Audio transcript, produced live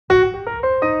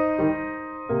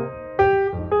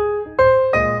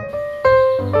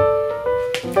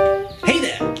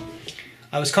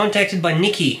I was contacted by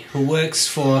Nikki, who works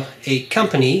for a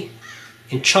company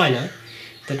in China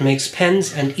that makes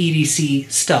pens and EDC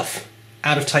stuff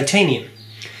out of titanium.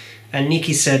 And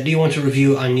Nikki said, do you want to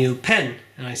review our new pen?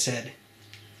 And I said,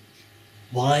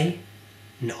 why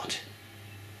not?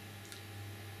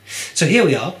 So here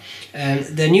we are, and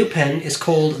their new pen is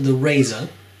called the Razor.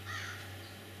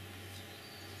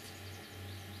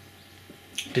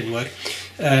 Didn't work.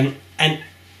 And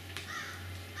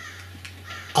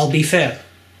I'll be fair,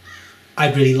 I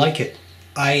really like it.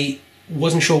 I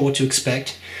wasn't sure what to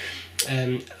expect.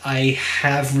 I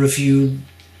have reviewed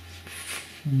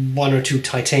one or two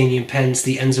titanium pens.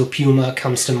 The Enzo Puma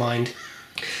comes to mind.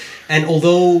 And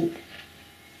although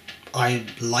I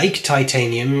like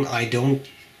titanium, I don't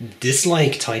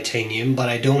dislike titanium, but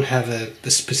I don't have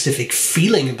a specific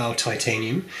feeling about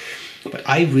titanium. But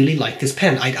I really like this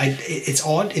pen. It's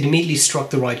odd, it immediately struck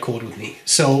the right chord with me.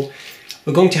 So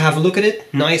we're going to have a look at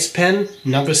it. Nice pen,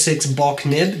 number 6 B.R.E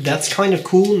nib. That's kind of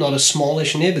cool, not a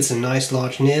smallish nib, it's a nice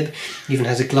large nib. Even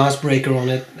has a glass breaker on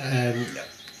it.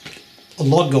 A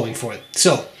lot going for it.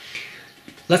 So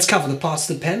let's cover the parts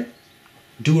of the pen,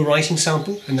 do a writing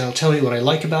sample, and then I'll tell you what I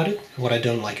like about it and what I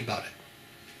don't like about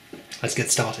it. Let's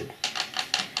get started.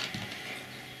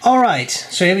 Alright,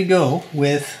 so here we go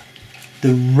with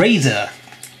the Razor.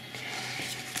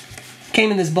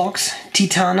 Came in this box,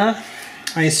 Titana.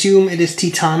 I assume it is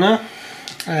Titana,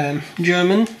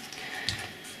 German.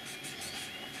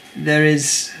 There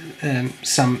is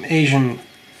some Asian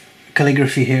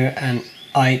calligraphy here and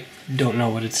I don't know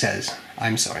what it says.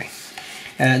 I'm sorry.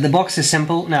 The box is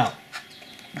simple. Now,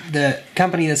 the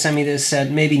company that sent me this said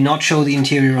maybe not show the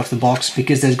interior of the box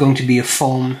because there's going to be a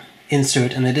foam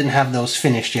insert and they didn't have those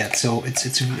finished yet, so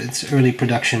it's early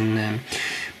production.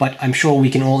 But I'm sure we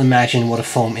can all imagine what a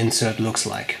foam insert looks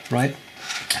like, right?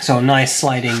 So nice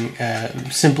sliding,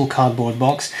 simple cardboard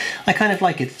box. I kind of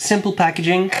like it. Simple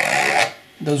packaging.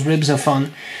 Those ribs are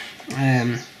fun.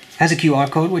 Has a QR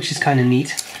code, which is kind of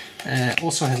neat.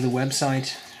 Also has the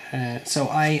website. So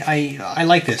I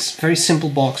like this. Very simple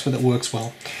box, but it works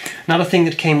well. Another thing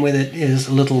that came with it is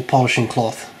a little polishing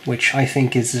cloth, which I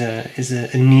think is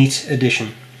a neat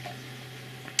addition.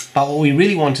 But what we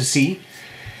really want to see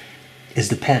is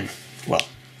the pen. Well,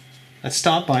 let's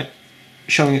start by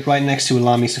showing it right next to a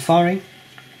Lamy Safari.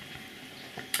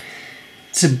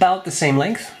 It's about the same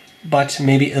length, but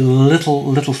maybe a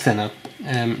little thinner.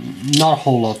 Not a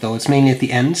whole lot though. It's mainly at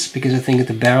the ends, because I think at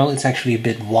the barrel it's actually a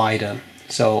bit wider.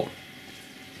 So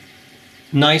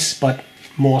nice, but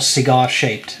more cigar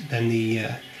shaped than the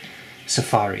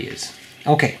Safari is.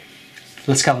 Okay,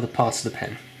 let's cover the parts of the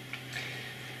pen.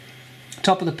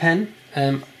 Top of the pen,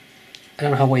 I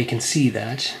don't know how well you can see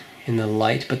that in the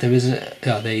light, but there is a,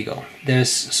 oh, there you go.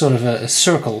 There's sort of a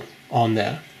circle on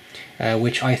there,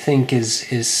 which I think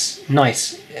is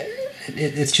nice.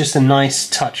 It's just a nice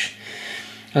touch.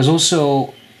 There's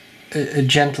also a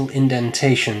gentle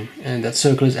indentation, and that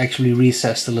circle is actually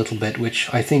recessed a little bit,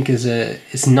 which I think is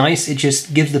nice. It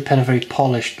just gives the pen a very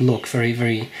polished look,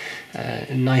 very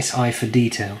nice eye for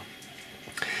detail.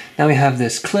 Now we have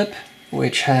this clip,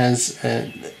 which has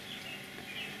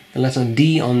the letter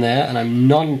D on there, and I'm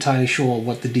not entirely sure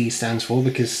what the D stands for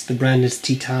because the brand is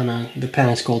Titana, the pen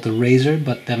is called the Razor,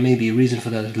 but there may be a reason for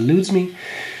that that eludes me.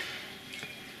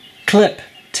 Clip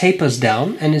tapers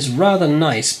down and is rather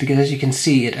nice because, as you can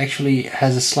see, it actually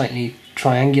has a slightly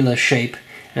triangular shape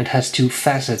and has two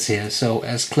facets here, so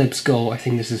as clips go I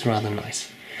think this is rather nice.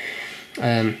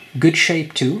 Good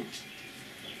shape too,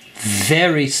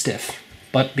 very stiff,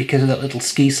 but because of that little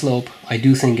ski slope I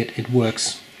do think it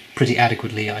works pretty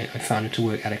adequately. I found it to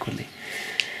work adequately.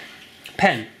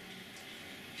 Pen,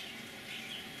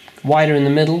 wider in the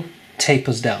middle,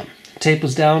 tapers down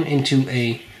into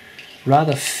a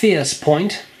rather fierce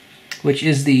point, which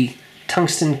is the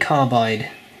tungsten carbide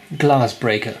glass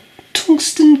breaker.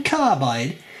 Tungsten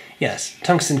carbide? Yes,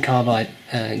 tungsten carbide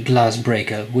glass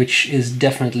breaker, which is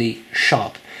definitely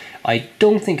sharp. I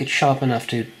don't think it's sharp enough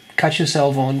to cut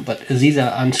yourself on, but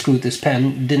Aziza unscrewed this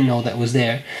pen, didn't know that was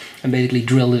there, and basically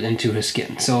drilled it into her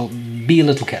skin, so be a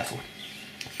little careful.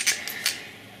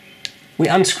 We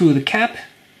unscrew the cap,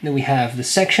 then we have the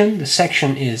section. The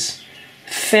section is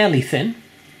fairly thin,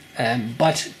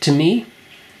 but to me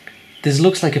this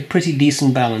looks like a pretty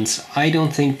decent balance. I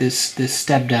don't think this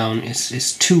step down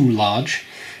is too large,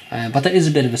 but there is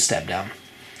a bit of a step down.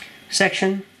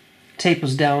 Section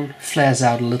tapers down, flares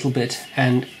out a little bit,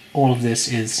 and all of this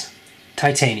is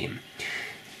titanium,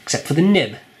 except for the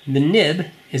nib. The nib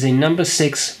is a number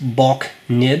 6 B.R.E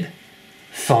nib,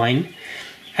 fine,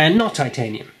 and not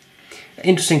titanium.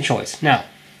 Interesting choice. Now,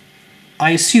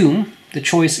 I assume the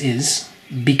choice is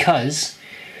because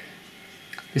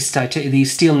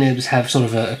These steel nibs have sort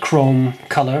of a chrome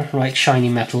color, right, shiny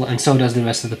metal, and so does the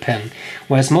rest of the pen.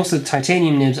 Whereas most of the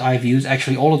titanium nibs I've used,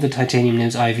 actually all of the titanium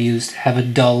nibs I've used, have a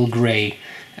dull grey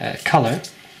color,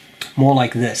 more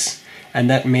like this, and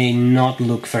that may not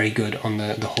look very good on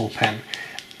the whole pen.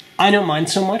 I don't mind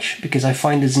so much because I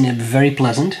find this nib very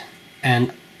pleasant,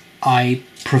 and I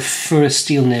prefer a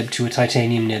steel nib to a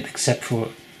titanium nib, except for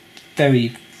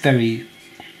very, very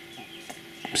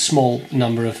small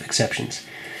number of exceptions.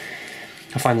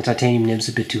 I find the titanium nibs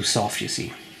a bit too soft, you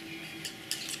see.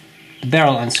 The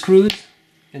barrel unscrews,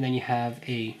 and then you have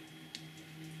a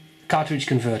cartridge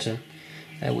converter,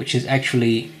 which is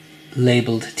actually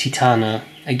labeled Titana,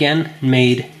 again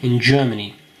made in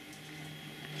Germany.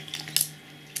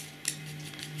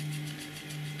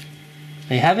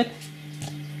 There you have it.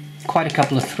 Quite a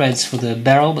couple of threads for the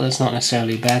barrel, but that's not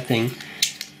necessarily a bad thing.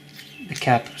 The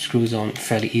cap screws on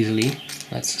fairly easily.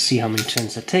 Let's see how many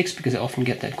turns that takes, because I often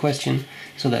get that question.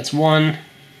 So that's one,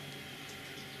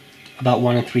 about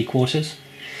 1 3/4.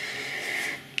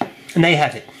 And there you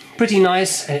have it. Pretty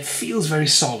nice, and it feels very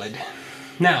solid.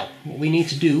 Now, what we need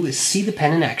to do is see the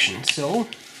pen in action. So,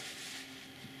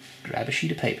 grab a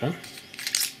sheet of paper,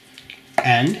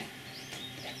 and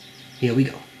here we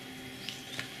go.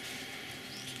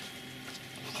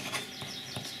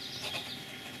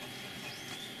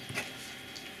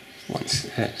 Once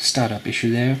startup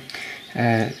issue there.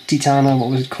 Titana, what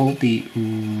was it called? The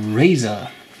Razor.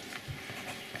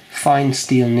 Fine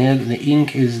steel nib. The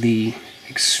ink is the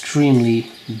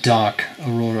extremely dark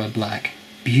Aurora black.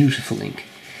 Beautiful ink.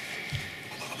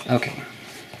 Okay.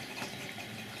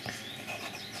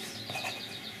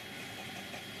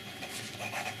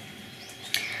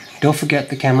 Don't forget,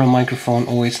 the camera microphone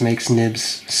always makes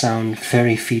nibs sound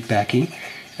very feedbacky.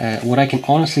 What I can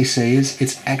honestly say is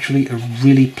it's actually a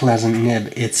really pleasant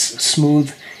nib. It's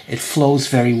smooth, it flows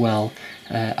very well.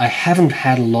 I haven't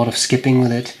had a lot of skipping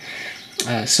with it,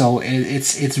 so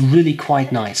it's really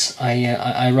quite nice.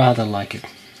 I rather like it.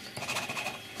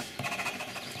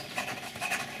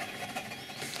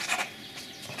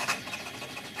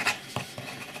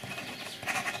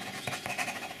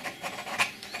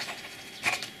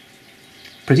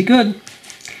 Pretty good.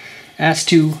 As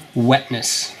to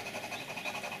wetness,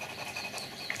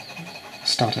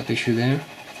 startup issue there.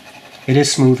 It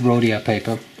is smooth Rhodia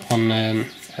paper. On a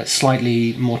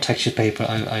slightly more textured paper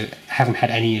I haven't had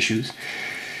any issues,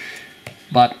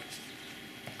 but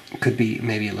could be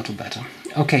maybe a little better.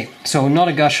 Okay, so not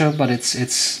a gusher, but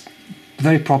it's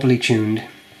very properly tuned.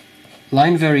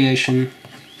 Line variation,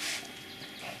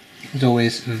 as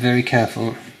always, very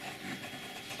careful.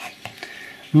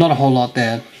 Not a whole lot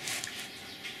there.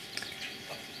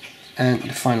 And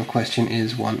the final question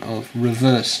is one of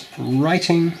reverse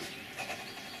writing.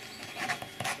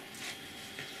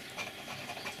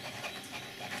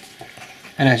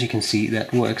 And as you can see,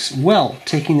 that works well,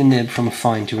 taking the nib from a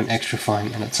fine to an extra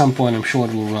fine, and at some point I'm sure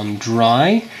it will run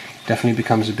dry. Definitely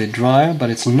becomes a bit drier, but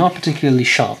it's not particularly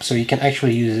sharp, so you can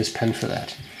actually use this pen for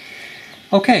that.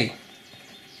 Okay.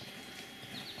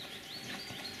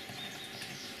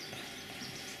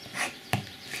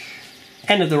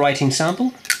 End of the writing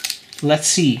sample. Let's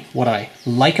see what I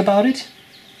like about it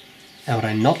and what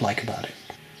I not like about it.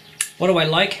 What do I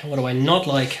like? What do I not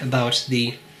like about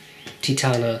the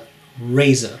Titana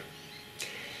Razor?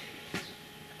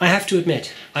 I have to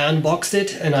admit, I unboxed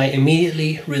it and I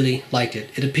immediately really liked it.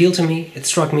 It appealed to me, it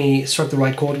struck the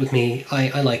right chord with me.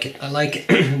 I like it. I like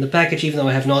the package, even though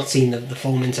I have not seen the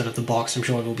foam inside of the box. I'm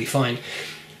sure it will be fine.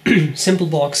 Simple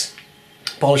box,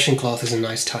 polishing cloth is a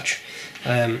nice touch.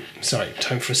 Sorry,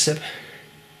 time for a sip.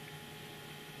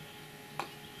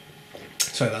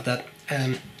 Sorry about that.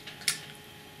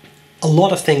 A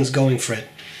lot of things going for it.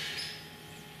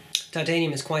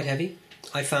 Titanium is quite heavy,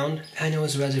 I found. I know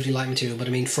it's a relatively light material, but I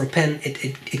mean, for a pen,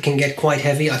 it can get quite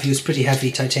heavy. I've used pretty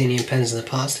heavy titanium pens in the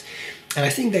past, and I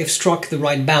think they've struck the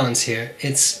right balance here.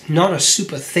 It's not a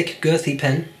super thick, girthy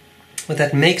pen, but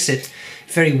that makes it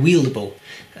very wieldable.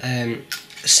 The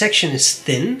section is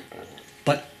thin,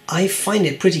 but I find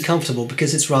it pretty comfortable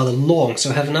because it's rather long,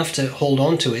 so I have enough to hold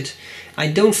on to it. I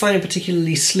don't find it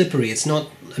particularly slippery. It's not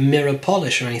a mirror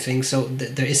polish or anything, so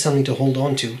there is something to hold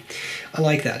on to. I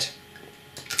like that.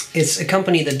 It's a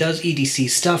company that does EDC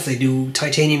stuff. They do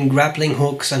titanium grappling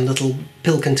hooks and little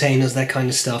pill containers, that kind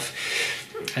of stuff.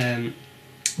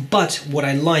 But what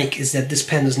I like is that this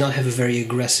pen does not have a very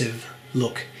aggressive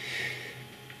look.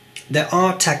 There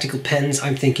are tactical pens.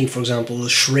 I'm thinking, for example, the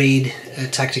Schrade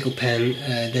tactical pen.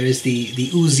 There is the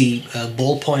Uzi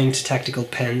ballpoint tactical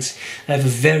pens that have a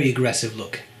very aggressive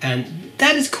look, and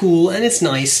that is cool and it's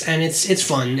nice and it's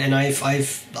fun. And I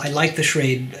like the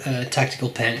Schrade tactical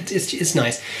pen. It's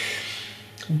nice,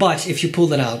 but if you pull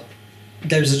that out,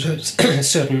 there's a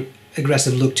certain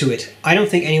aggressive look to it. I don't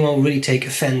think anyone will really take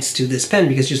offense to this pen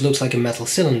because it just looks like a metal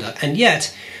cylinder, and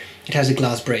yet it has a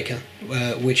glass breaker,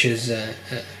 which is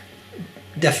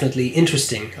definitely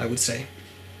interesting, I would say.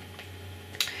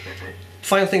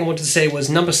 Final thing I wanted to say was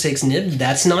number 6 nib.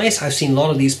 That's nice. I've seen a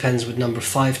lot of these pens with number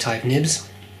 5 type nibs.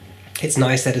 It's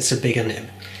nice that it's a bigger nib.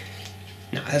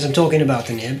 Now, as I'm talking about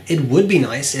the nib, it would be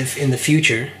nice if in the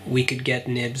future we could get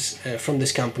nibs from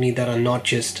this company that are not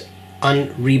just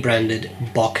unrebranded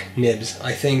B.R.E nibs.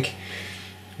 I think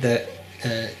that,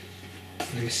 let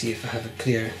me see if I have a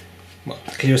clear, well,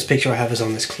 the clearest picture I have is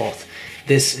on this cloth.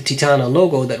 This Titana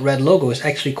logo, that red logo, is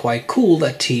actually quite cool,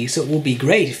 that T, so it would be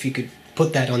great if you could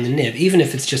put that on the nib, even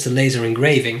if it's just a laser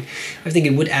engraving. I think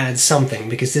it would add something,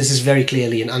 because this is very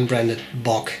clearly an unbranded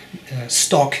B.R.E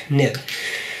stock nib.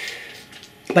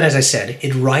 But as I said,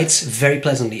 it writes very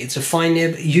pleasantly. It's a fine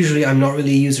nib. Usually I'm not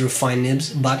really a user of fine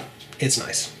nibs, but it's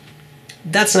nice.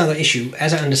 That's another issue.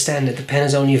 As I understand it, the pen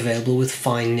is only available with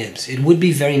fine nibs. It would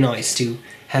be very nice to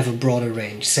have a broader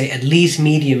range, say at least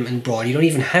medium and broad. You don't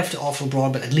even have to offer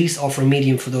broad, but at least offer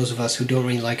medium for those of us who don't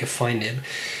really like a fine nib.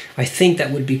 I think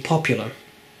that would be popular.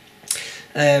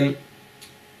 The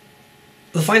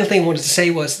final thing I wanted to say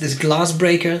was this glass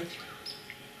breaker.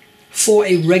 For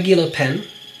a regular pen,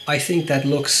 I think that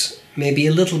looks maybe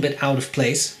a little bit out of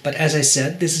place, but as I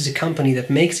said, this is a company that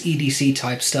makes EDC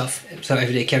type stuff, so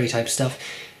everyday carry type stuff,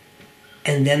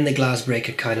 and then the glass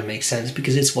breaker kind of makes sense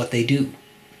because it's what they do,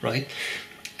 right?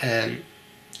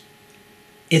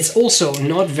 It's also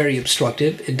not very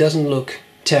obstructive. It doesn't look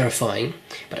terrifying,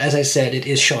 but as I said, it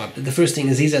is sharp. The first thing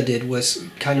Aziza did was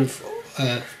kind of,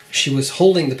 she was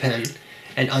holding the pen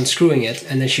and unscrewing it,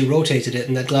 and then she rotated it,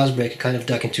 and that glass breaker kind of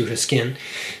dug into her skin.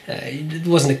 It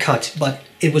wasn't a cut, but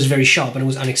it was very sharp and it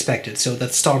was unexpected, so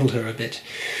that startled her a bit.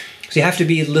 So you have to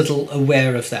be a little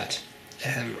aware of that.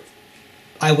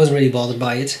 I wasn't really bothered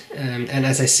by it, and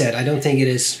as I said, I don't think it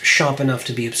is sharp enough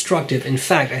to be obstructive. In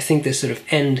fact, I think this sort of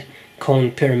end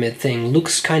cone pyramid thing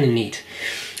looks kind of neat.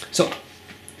 So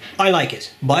I like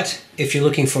it, but if you're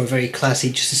looking for a very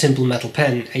classy, just a simple metal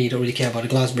pen, and you don't really care about a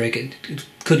glass breaker, it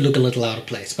could look a little out of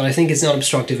place. But I think it's not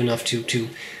obstructive enough to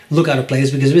look out of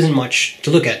place, because there isn't much to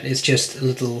look at. It's just a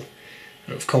little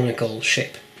sort of conical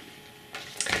shape.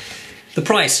 The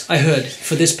price, I heard,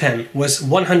 for this pen was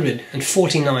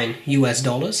 $149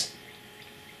 US.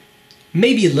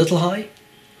 Maybe a little high,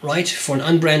 right? For an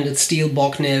unbranded steel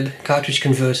B.R.E nib, cartridge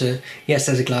converter. Yes,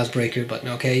 there's a glass breaker, but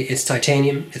okay, it's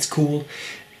titanium, it's cool.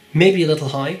 Maybe a little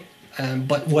high,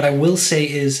 but what I will say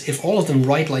is, if all of them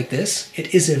write like this,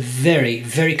 it is a very,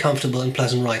 very comfortable and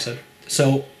pleasant writer.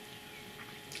 So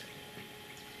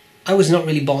I was not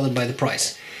really bothered by the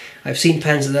price. I've seen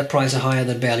pens at that price are higher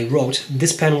that barely wrote.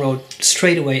 This pen wrote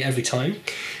straight away every time.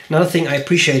 Another thing I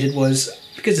appreciated was,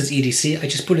 because it's EDC, I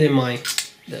just put it in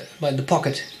the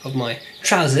pocket of my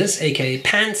trousers, aka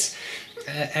pants,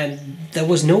 and there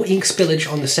was no ink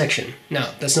spillage on the section.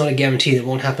 Now, that's not a guarantee that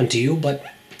won't happen to you, but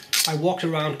I walked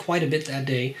around quite a bit that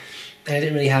day and I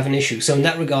didn't really have an issue. So in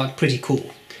that regard, pretty cool.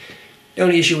 The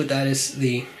only issue with that is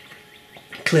the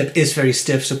clip is very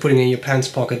stiff, so putting it in your pants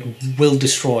pocket will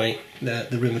destroy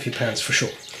the rim of your pants for sure.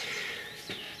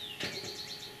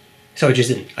 So I just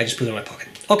didn't. I just put it in my pocket.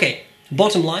 Okay,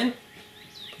 bottom line,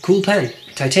 cool pen.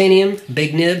 Titanium,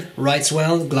 big nib, writes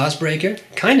well, glass breaker,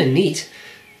 kind of neat.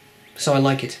 So I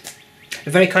like it.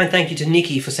 A very kind thank you to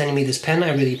Nikki for sending me this pen.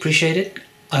 I really appreciate it.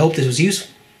 I hope this was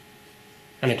useful,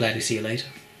 and I'm glad to see you later.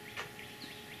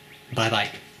 Bye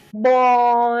bye.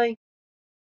 Bye.